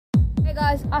Hey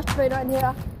guys, Astro9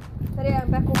 here. Today I'm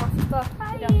back with my sister.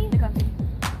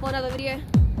 For another video.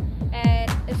 And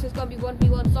it's just gonna be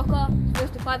 1v1 soccer.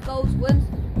 First to 5 goals wins.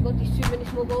 We've got these 2 mini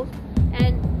small goals.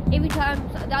 And every time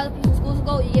the other person scores a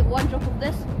goal, you get 1 drop of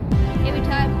this. Every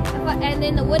time. And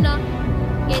then the winner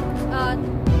gets,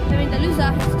 the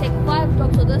loser has to take 5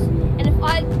 drops of this. And if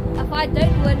I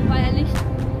don't win by at least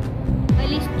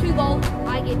 2 goals,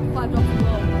 I get 5 drops as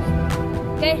well.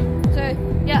 Okay, so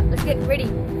yeah, let's get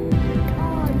ready.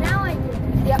 Oh, now I get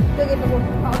it. Yep, go get the ball.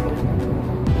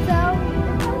 So,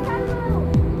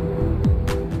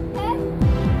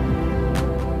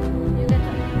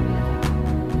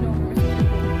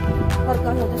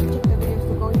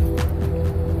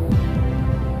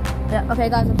 yeah, okay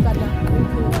guys, I'm done now.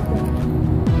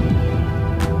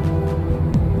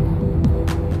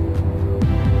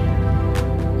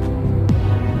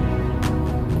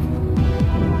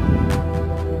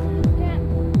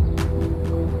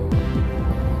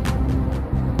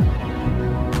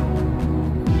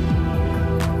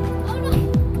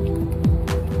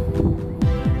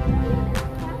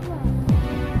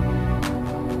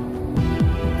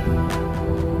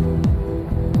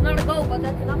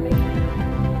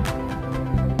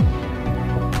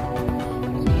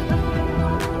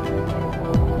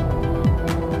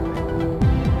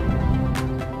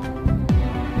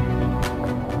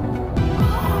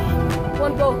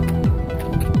 One goal.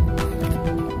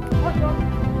 One goal.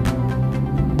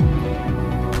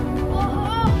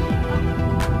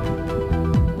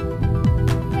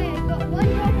 okay, I got 1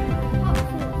 drop hot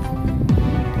sauce.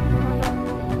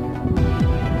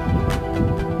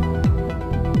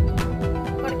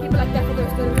 Gotta keep it like that for the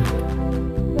rest of the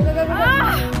Go, go, go, go.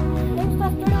 Don't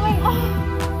stop straight away.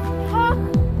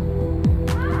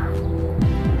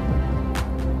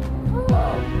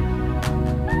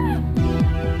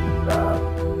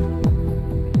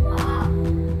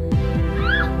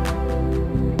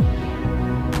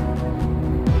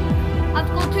 I've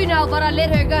scored 2 now, but I let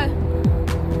her go.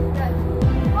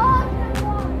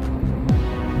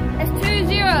 It's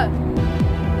 2-0.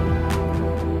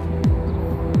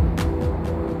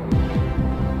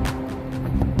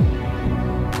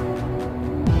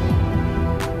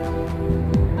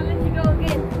 I'll let you go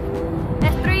again.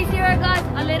 It's 3-0, guys.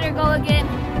 I'll let her go again.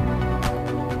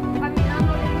 I'm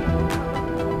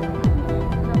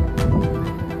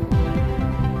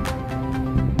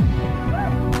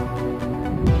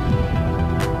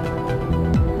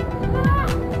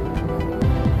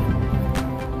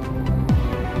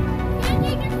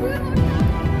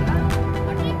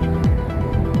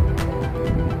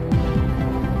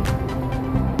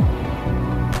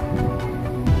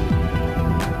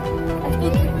not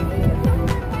letting her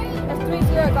That's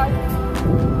 3-0, guys.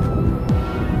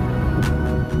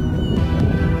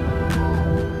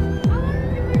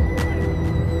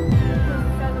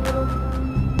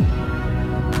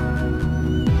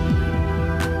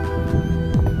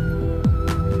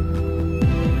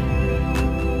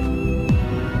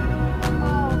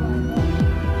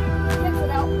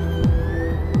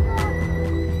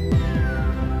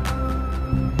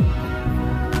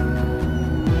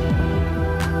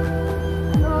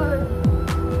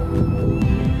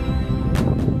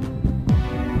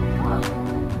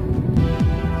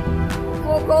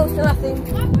 Goals to nothing.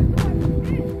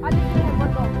 I just have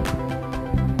 1 goal.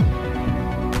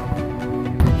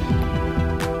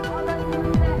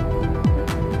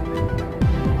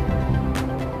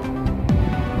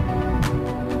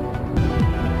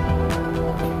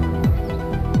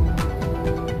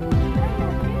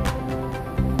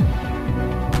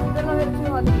 Don't hit it too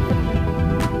hard.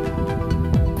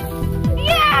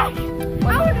 Yeah! I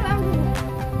would have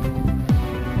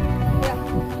Yeah.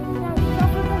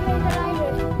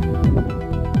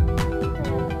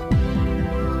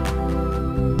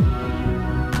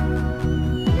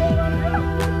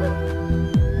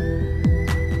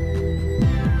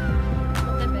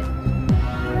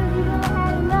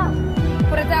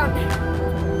 Put it down.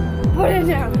 Put it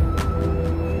down.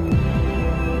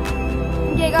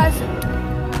 Okay, guys.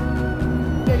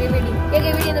 Get ready. Get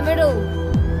ready in the middle.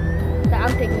 Okay,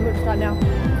 I'm taking the middle start now.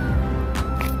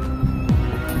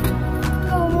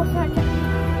 Go, more start.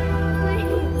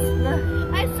 Please. No.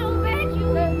 I so bad you.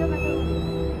 No, go back.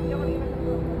 Don't want to get back.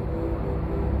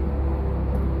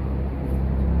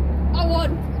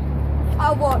 I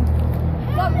won.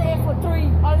 Come here for 3.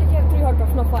 I'll let you have 3 hot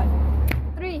drops, not 5.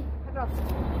 3 hot drops.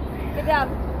 Get down.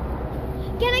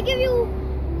 Can I give you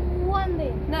 1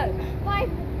 then? No. 5,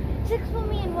 6 for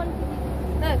me and 1 for you.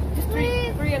 No, just 3.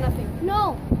 Please. 3 and nothing.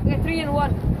 No. Okay, 3 and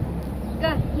 1.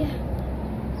 Go. Yeah.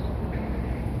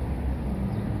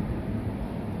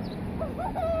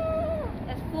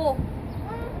 That's 4.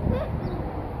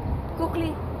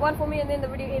 one for me and then the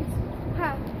video ends.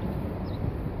 Ha.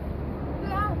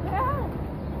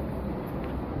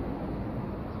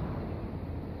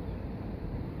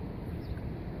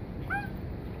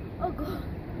 Oh god.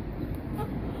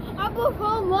 I go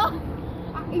home, Mom.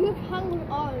 You hung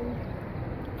on.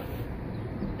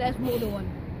 There's more than one.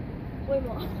 Way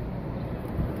more.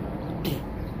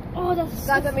 Oh, that's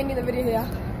Guys, I'm ending the video here.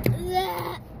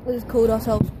 Yeah. We just called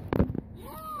ourselves.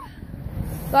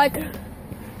 Like,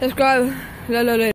 subscribe.